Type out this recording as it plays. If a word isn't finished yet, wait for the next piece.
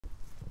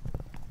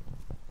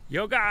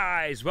Yo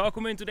guys,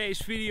 welcome in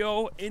today's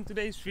video. In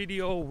today's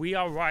video we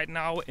are right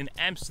now in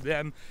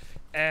Amsterdam,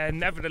 and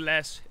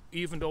nevertheless,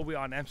 even though we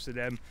are in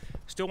Amsterdam,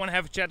 still want to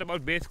have a chat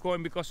about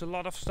Bitcoin because a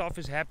lot of stuff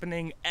is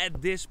happening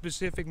at this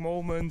specific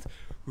moment.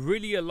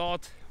 Really a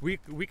lot. We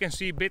can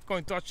see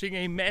Bitcoin touching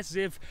a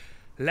massive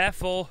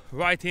level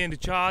right here in the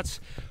charts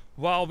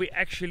while we're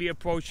actually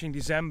approaching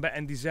December,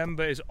 and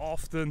December is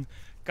often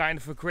kind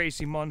of a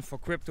crazy month for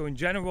crypto in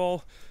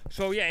general.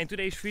 So yeah, in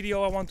today's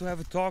video I want to have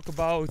a talk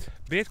about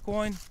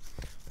Bitcoin.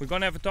 We're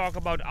gonna have a talk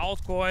about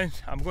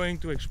altcoins. I'm going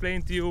to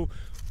explain to you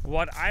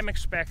what I'm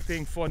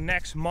expecting for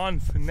next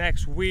month,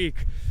 next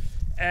week,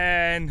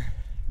 and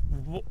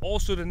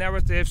also the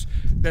narratives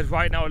that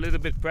right now are a little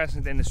bit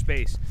present in the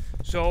space.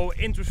 So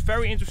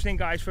very interesting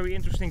guys, very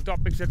interesting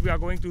topics that we are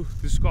going to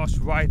discuss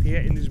right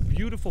here in this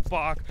beautiful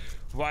park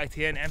right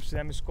here in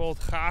Amsterdam. It's called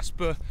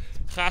Gaspe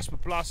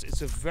Plus.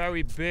 It's a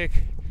very big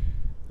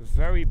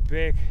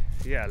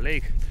yeah,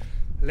 lake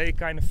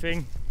kind of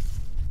thing.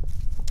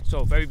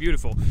 So very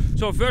beautiful.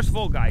 So first of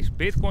all guys,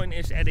 Bitcoin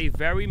is at a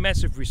very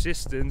massive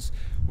resistance,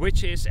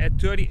 which is at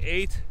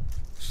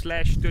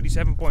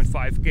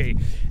 38/37.5k.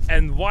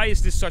 And why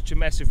is this such a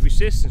massive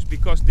resistance?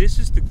 Because this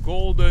is the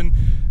golden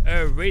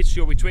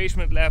ratio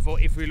retracement level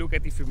if we look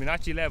at the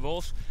Fibonacci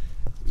levels,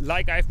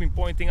 like I've been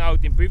pointing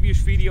out in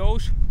previous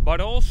videos.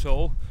 But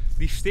also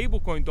the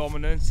stablecoin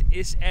dominance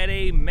is at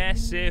a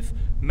massive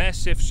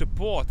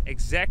support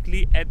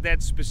exactly at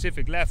that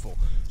specific level.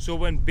 So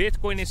when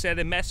Bitcoin is at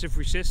a massive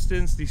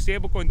resistance, the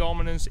stablecoin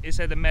dominance is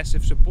at a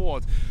massive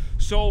support.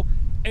 So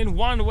in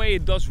one way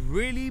it does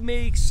really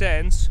make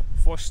sense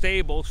for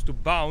stables to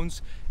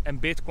bounce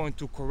and Bitcoin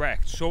to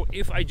correct. So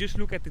if I just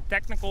look at the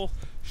technical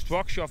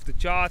structure of the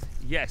chart,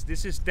 yes,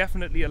 this is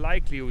definitely a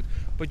likelihood,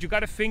 but you got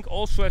to think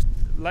also as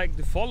like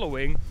the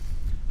following: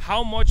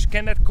 how much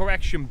can that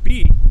correction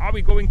be? Are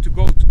we going to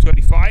go to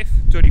 35,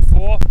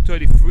 34,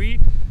 33,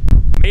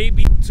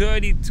 maybe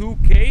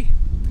 32k?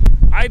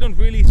 I don't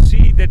really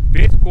see that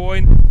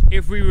Bitcoin,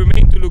 if we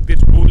remain to look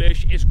this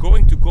bullish, is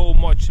going to go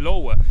much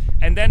lower.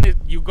 And then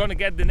you're gonna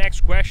get the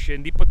next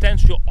question. The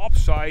potential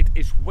upside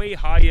is way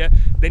higher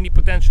than the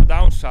potential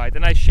downside.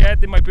 And I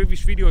shared in my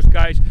previous videos,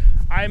 guys,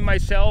 I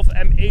myself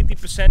am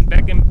 80%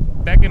 back in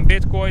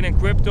Bitcoin and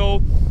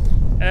crypto.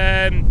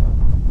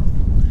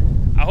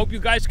 I hope you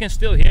guys can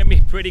still hear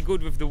me pretty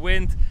good with the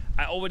wind.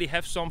 I already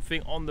have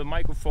something on the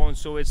microphone,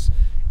 so it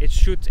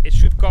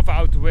should cover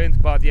out the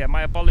wind. But yeah,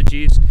 my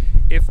apologies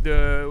if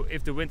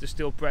the wind is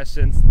still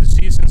present. The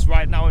seasons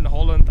right now in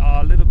Holland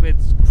are a little bit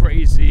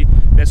crazy.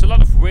 There's a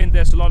lot of wind,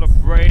 there's a lot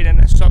of rain, and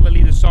then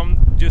suddenly the sun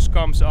just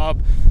comes up.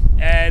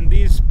 And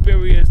these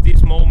periods,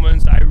 these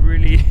moments, I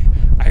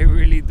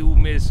really do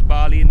miss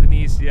Bali,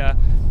 Indonesia,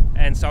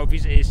 and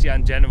Southeast Asia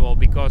in general,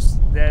 because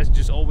there's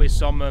just always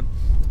summer.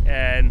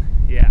 And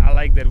yeah, I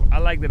like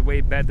that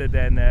way better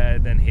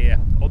than here.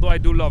 Although I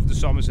do love the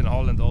summers in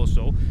Holland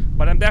also,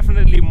 but I'm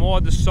definitely more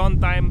the sun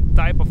time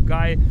type of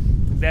guy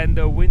than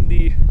the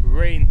windy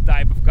rain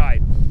type of guy.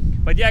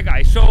 But yeah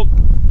guys, so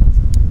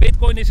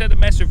Bitcoin is at a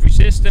massive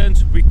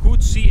resistance. We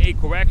could see a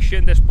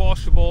correction, that's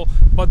possible,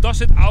 but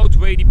does it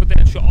outweigh the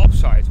potential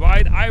upside,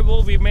 right? I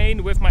will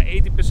remain with my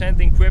 80%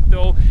 in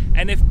crypto,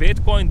 and if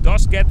Bitcoin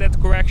does get that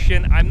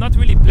correction, I'm not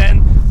really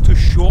planning to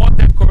short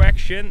that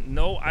correction.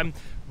 No,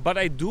 but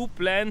I do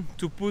plan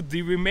to put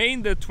the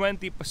remainder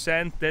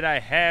 20% that I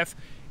have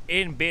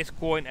in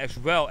Bitcoin as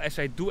well, as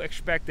I do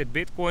expect that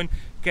Bitcoin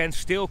can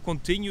still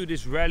continue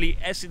this rally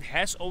as it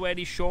has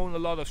already shown a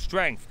lot of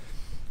strength,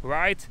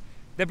 right?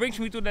 That brings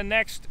me to the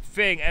next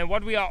thing, and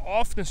what we are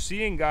often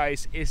seeing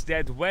guys is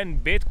that when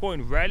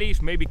Bitcoin rallies,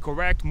 maybe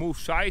correct, move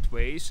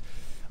sideways,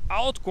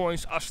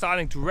 altcoins are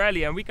starting to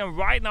rally. And we can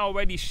right now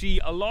already see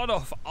a lot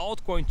of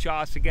altcoin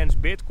charts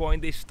against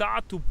Bitcoin. They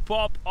start to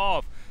pop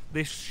off.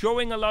 They're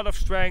showing a lot of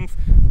strength.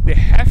 They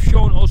have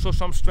shown also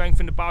some strength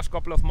in the past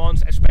couple of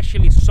months,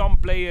 especially some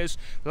players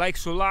like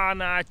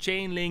Solana,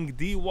 Chainlink,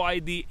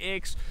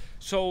 DYDX.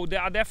 So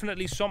there are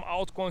definitely some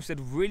altcoins that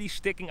are really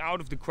sticking out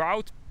of the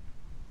crowd.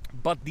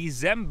 But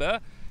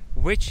December,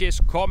 which is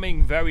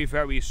coming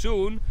very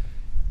soon,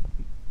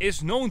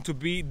 is known to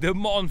be the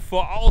month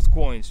for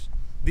altcoins.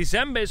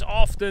 December is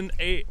often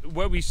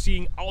where we're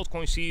seeing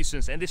altcoin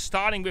seasons, and it's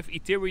starting with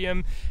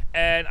Ethereum,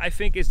 and I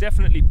think it's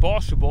definitely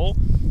possible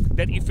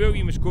that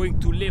Ethereum is going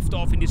to lift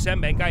off in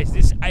December. And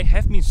guys, I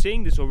have been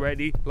saying this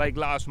already like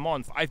last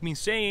month. I've been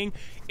saying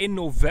in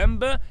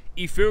November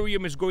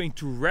Ethereum is going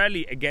to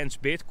rally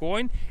against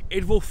Bitcoin.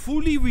 It will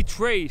fully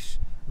retrace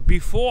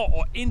before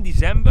or in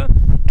December,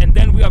 and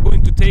then we are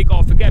going to take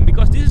off again,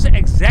 because this is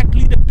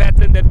exactly the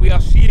pattern that we are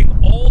seeing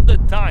all the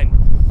time.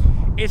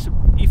 Is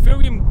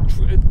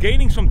Ethereum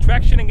gaining some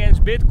traction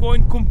against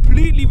Bitcoin,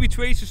 completely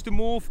retraces the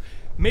move,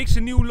 makes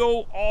a new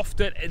low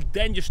often, and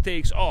then just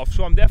takes off.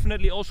 So I'm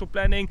definitely also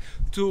planning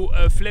to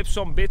flip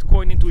some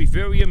Bitcoin into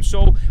Ethereum.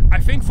 So I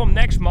think from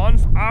next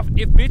month,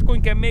 if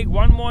Bitcoin can make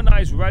one more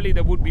nice rally,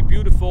 that would be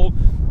beautiful.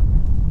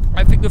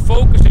 I think the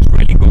focus is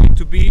really going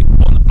to be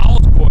on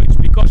altcoins,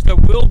 because there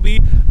will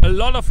be a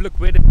lot of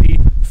liquidity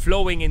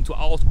flowing into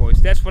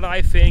altcoins. That's what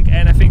I think.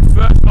 And I think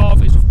first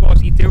off is of course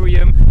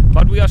Ethereum,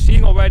 but we are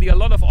seeing already a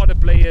lot of other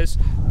players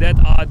that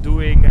are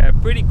doing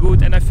pretty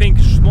good. And I think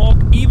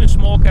even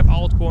small cap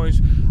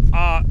altcoins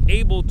are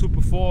able to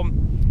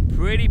perform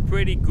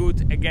pretty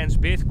good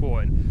against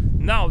Bitcoin.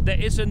 Now there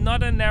is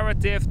another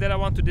narrative that I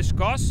want to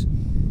discuss,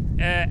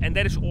 and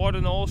that is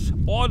Ordinals.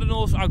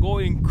 Ordinals are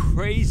going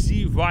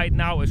crazy right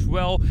now as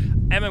well.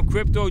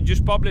 Crypto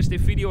just published a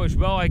video as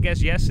well, I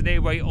guess yesterday,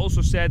 where he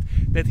also said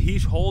that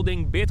he's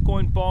holding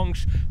Bitcoin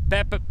Punks,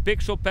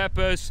 Pixel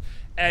Peppers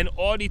and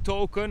Audi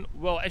token.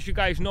 Well, as you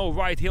guys know,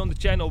 right here on the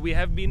channel, we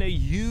have been a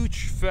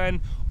huge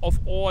fan of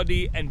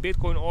Audi and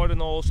Bitcoin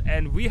Ordinals,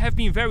 and we have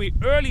been very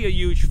early a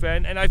huge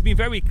fan, and I've been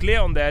very clear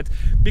on that,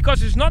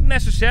 because it's not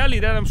necessarily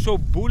that I'm so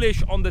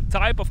bullish on the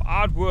type of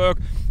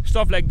artwork,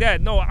 stuff like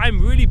that. No,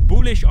 I'm really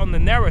bullish on the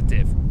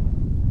narrative.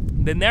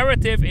 The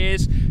narrative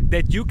is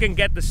that you can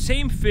get the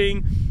same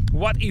thing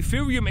what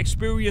Ethereum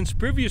experienced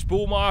previous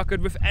bull market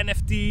with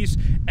NFTs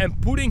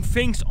and putting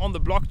things on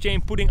the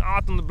blockchain, putting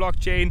art on the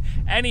blockchain,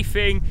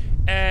 anything.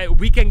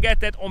 We can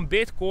get that on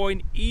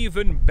Bitcoin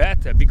even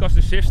better, because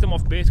the system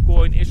of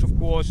Bitcoin is of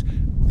course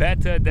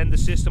better than the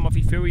system of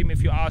Ethereum,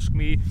 if you ask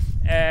me.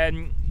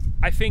 And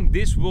I think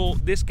this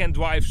can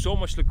drive so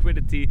much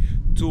liquidity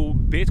to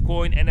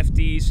Bitcoin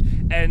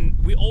NFTs, and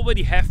we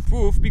already have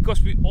proof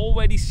because we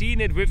already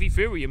seen it with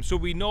Ethereum. So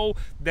we know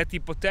that the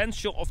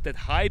potential of that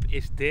hype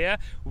is there.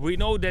 We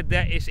know that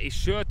there is a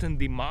certain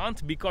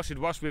demand because it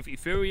was with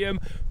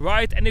Ethereum,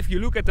 right? And if you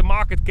look at the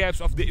market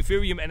caps of the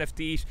Ethereum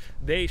NFTs,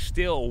 they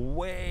still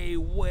way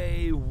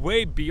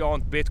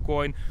beyond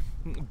Bitcoin.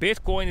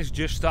 Bitcoin is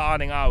just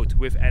starting out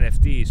with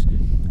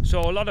NFTs.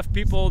 So a lot of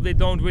people, they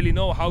don't really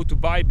know how to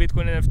buy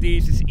Bitcoin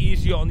NFTs. It's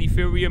easier on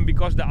Ethereum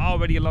because there are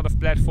already a lot of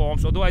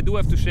platforms. Although I do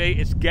have to say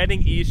it's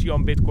getting easier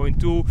on Bitcoin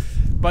too.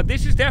 But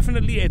this is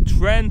definitely a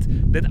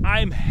trend that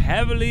I'm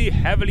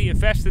heavily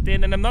invested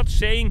in. And I'm not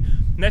saying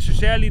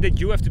necessarily that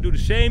you have to do the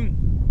same.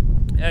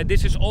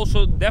 This is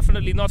also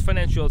definitely not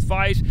financial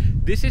advice.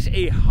 This is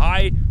a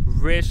high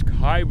risk,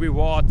 high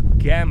reward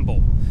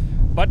gamble.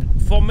 But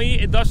for me,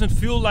 it doesn't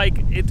feel like,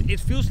 it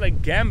feels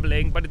like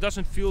gambling, but it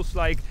doesn't feel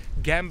like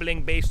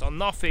gambling based on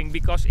nothing,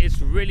 because it's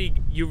really,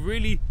 you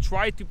really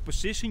try to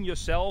position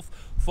yourself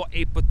for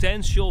a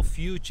potential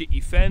future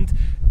event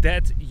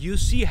that you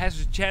see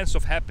has a chance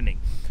of happening,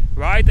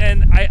 right?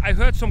 And I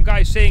heard some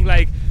guys saying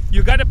like,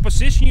 you gotta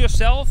position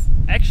yourself,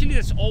 actually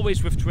that's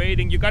always with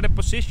trading, you gotta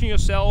position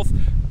yourself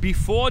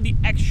before the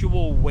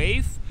actual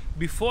wave,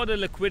 before the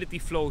liquidity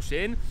flows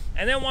in,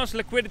 and then once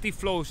liquidity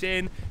flows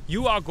in,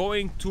 you are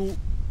going to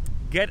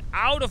get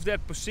out of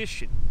that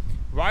position,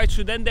 right?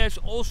 So then there's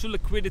also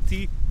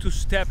liquidity to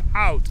step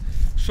out.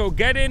 So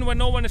get in when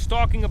no one is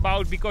talking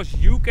about, because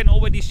you can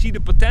already see the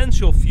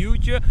potential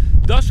future.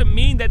 Doesn't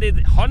mean that it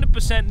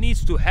 100%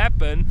 needs to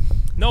happen.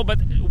 No, but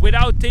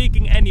without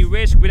taking any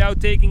risk,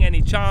 without taking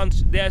any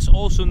chance, there's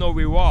also no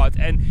reward.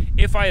 And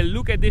if I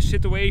look at this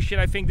situation,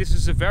 I think this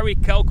is a very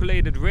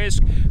calculated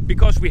risk,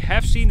 because we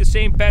have seen the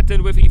same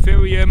pattern with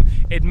Ethereum.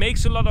 It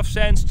makes a lot of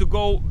sense to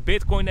go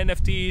Bitcoin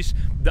NFTs.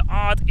 The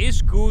art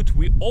is good.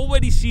 We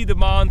already see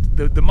demand.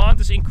 The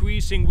demand is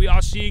increasing. We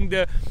are seeing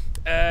the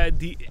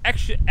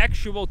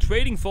actual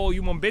trading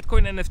volume on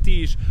Bitcoin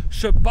NFTs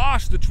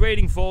surpass the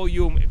trading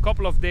volume a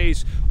couple of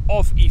days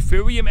of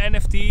Ethereum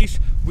NFTs.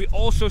 We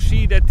also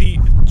see that the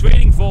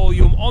trading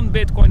volume on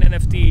Bitcoin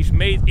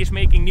NFTs is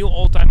making new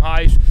all-time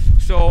highs.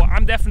 So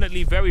I'm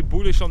definitely very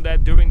bullish on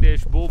that during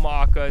this bull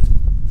market,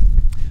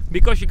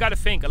 because you got to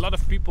think, a lot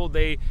of people,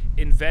 they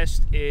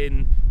invest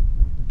in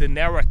the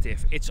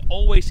narrative. It's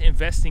always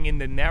investing in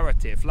the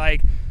narrative,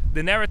 like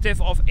the narrative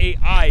of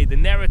AI, the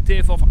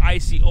narrative of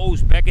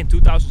ICOs back in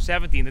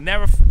 2017,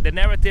 the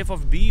narrative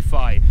of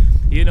DeFi.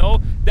 You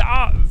know, there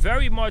are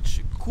very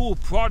much cool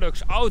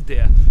products out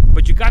there,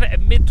 but you gotta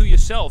admit to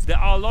yourself, there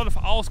are a lot of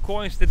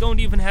altcoins that don't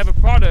even have a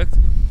product,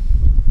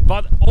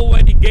 but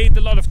already gained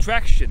a lot of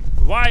traction.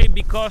 Why?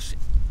 Because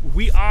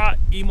we are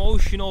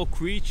emotional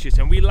creatures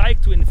and we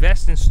like to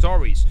invest in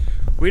stories.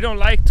 We don't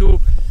like to...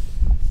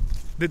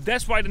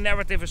 That's why the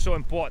narrative is so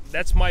important.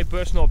 That's my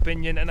personal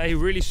opinion, and I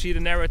really see the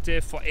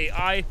narrative for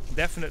AI,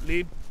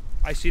 definitely.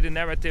 I see the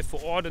narrative for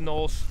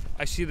Ordinals.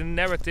 I see the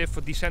narrative for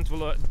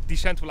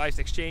decentralized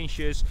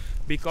exchanges,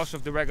 because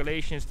of the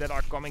regulations that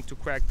are coming to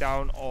crack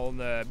down on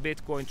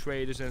Bitcoin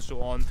traders and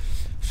so on.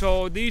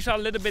 So these are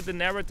a little bit the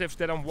narratives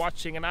that I'm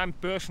watching, and I'm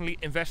personally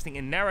investing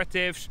in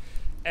narratives,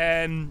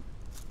 and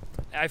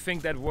I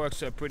think that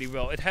works pretty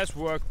well. It has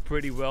worked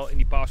pretty well in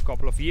the past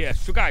couple of years.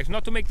 So guys,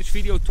 not to make this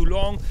video too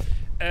long,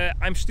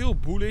 I'm still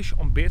bullish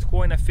on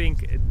Bitcoin. I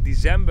think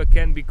December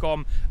can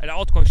become an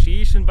altcoin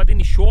season, but in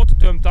the shorter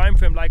term time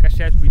frame, like I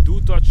said, we do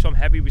touch some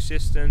heavy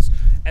resistance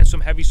and some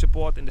heavy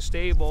support in the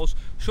stables.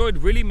 So it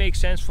really makes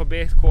sense for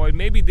Bitcoin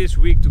maybe this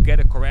week to get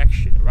a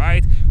correction,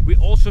 right? We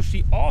also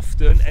see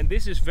often, and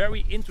this is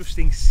very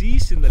interesting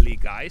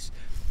seasonally, guys,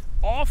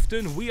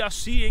 often we are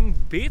seeing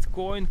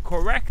Bitcoin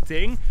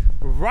correcting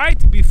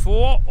right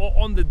before or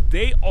on the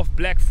day of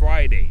Black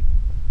Friday,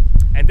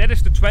 and that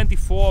is the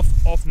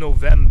 24th of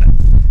November.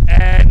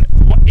 And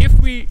if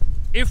we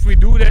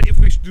do that, if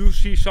we do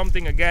see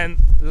something again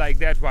like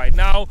that right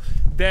now,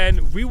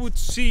 then we would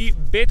see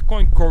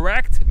Bitcoin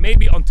correct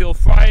maybe until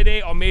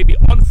Friday, or maybe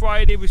on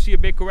Friday we see a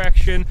big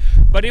correction.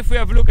 But if we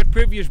have a look at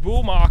previous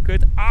bull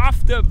market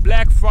after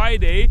Black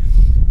Friday,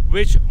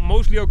 which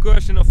mostly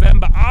occurs in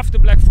November, after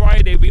Black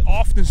Friday we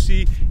often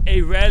see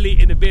a rally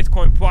in the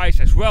Bitcoin price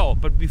as well,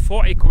 but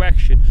before a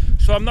correction.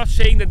 So I'm not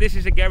saying that this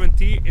is a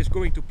guarantee it's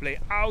going to play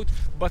out,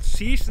 but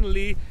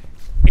seasonally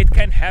it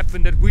can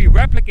happen that we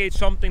replicate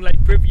something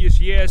like previous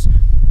years,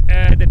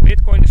 that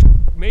Bitcoin is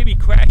maybe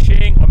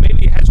crashing, or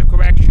maybe has a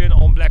correction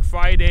on Black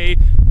Friday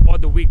or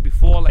the week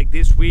before, like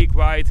this week,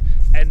 right?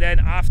 And then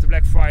after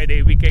Black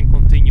Friday we can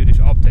continue this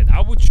uptrend.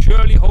 I would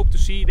surely hope to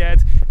see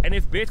that, and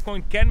if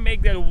Bitcoin can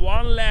make that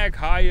one leg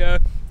higher,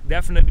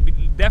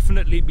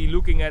 definitely be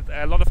looking at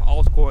a lot of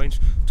altcoins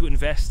to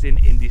invest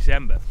in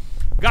December.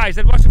 Guys,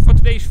 that was it for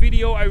today's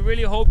video. I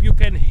really hope you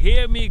can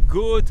hear me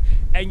good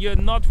and you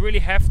not really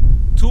have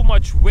too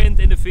much wind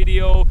in the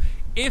video.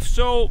 If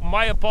so,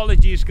 my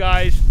apologies,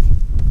 guys.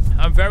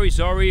 I'm very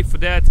sorry for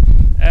that.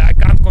 I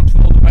can't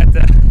control the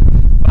weather,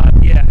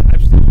 but yeah, I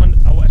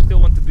still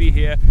want to be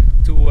here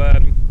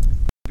to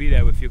be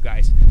there with you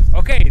guys.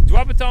 Okay,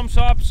 drop a thumbs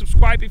up,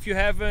 subscribe if you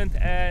haven't,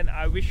 and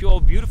I wish you all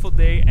a beautiful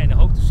day, and I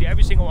hope to see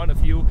every single one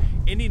of you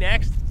in the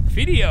next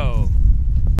video.